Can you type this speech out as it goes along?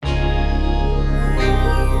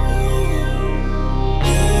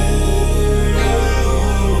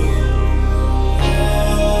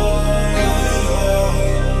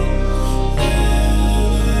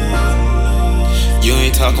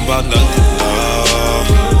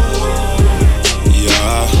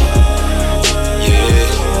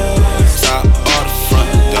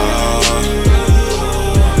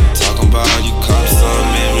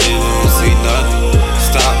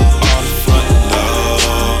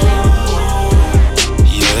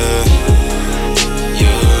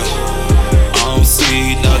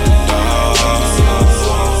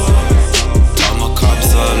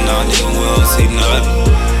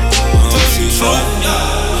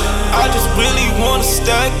wanna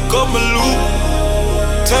stack up my loot.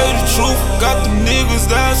 Tell you the truth, got the niggas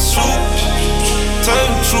that shoot. Tell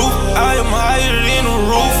you the truth, I am higher than the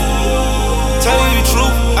roof. Tell you the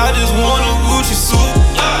truth, I just want a Gucci suit.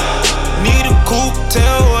 Need a coupe,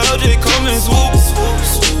 tell LJ come and swoop.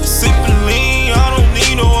 Sippin' lean, I don't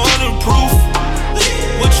need no other proof.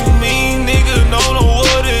 What you mean, nigga, don't know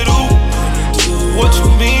what it do. What you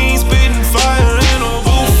mean, spittin' fire in a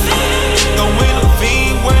booth. Don't win a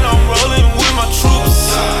fiend when I'm rollin' with my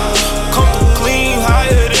troops. Come through clean,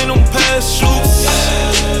 higher than them past shoots.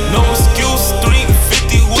 No excuse,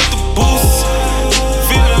 350 with the boost.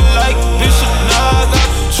 Feeling like Bishop, nah, I got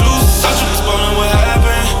the juice. I just explaining what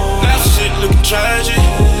happened. Now shit looking tragic.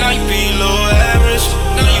 Now you be low average.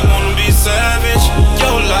 Now you wanna be savage.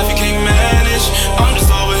 Your life you can't manage. I'm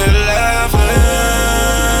just over here laughing.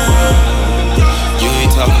 You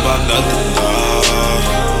ain't talking about nothing, dawg.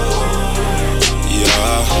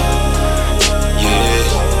 Yeah, yeah.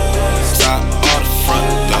 Stop all the front,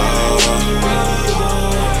 dawg.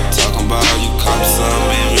 Talking about you copy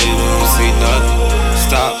something and really don't see nothing.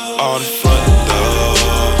 Stop all the front, dawg.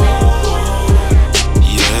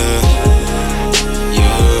 Yeah,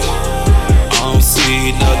 yeah. I don't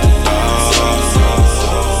see nothing, dawg.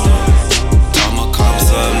 I'ma copy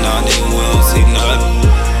something, nah, nigga, we don't see nothing.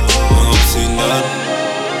 We don't see nothing.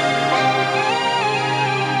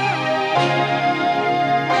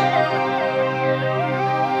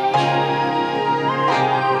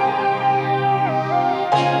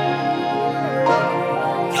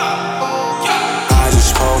 I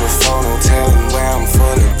just pulled a phone, no telling where I'm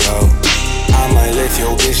finna go. I might lift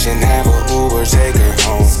your bitch and have a Uber take her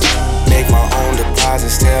home. Make my own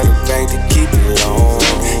deposits, tell the bank to keep it on.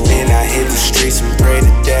 Then I hit the streets and pray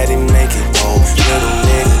to daddy make it home. Little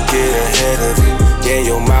nigga, get ahead of it. Yeah,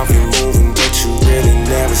 your mouth be moving, but you really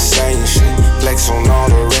never saying shit. Flex on all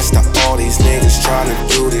the rest of all these niggas tryna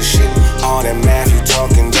do this shit. All that math you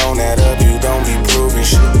talking don't add up, you don't be proving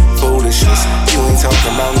shit. Foolishness, you ain't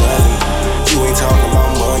talking about nothing. You ain't talking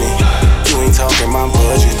about money. You ain't talking my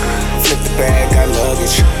budget. Flip the bag, got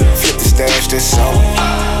luggage. Flip the stash, this something.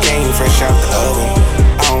 Came fresh out the oven.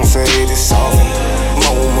 I don't say this often.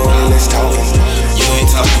 More money, less talking. You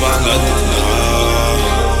ain't talking about nothing, nah.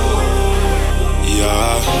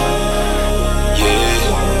 Yeah,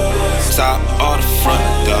 yeah. Stop all the front,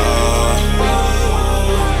 dawg.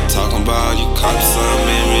 Talking about you copy something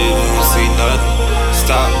and really don't see nothing.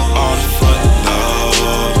 Stop all the front, dawg.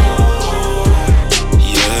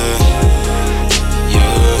 Yeah,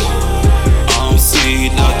 yeah. I don't see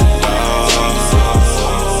nothing, dawg.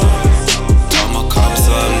 I'ma copy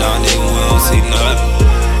something, nah, nigga, we don't see nothing.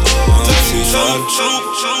 We don't see nothing.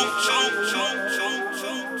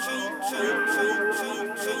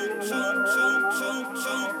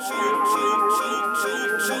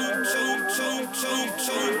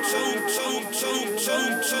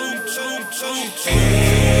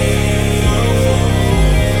 Hey.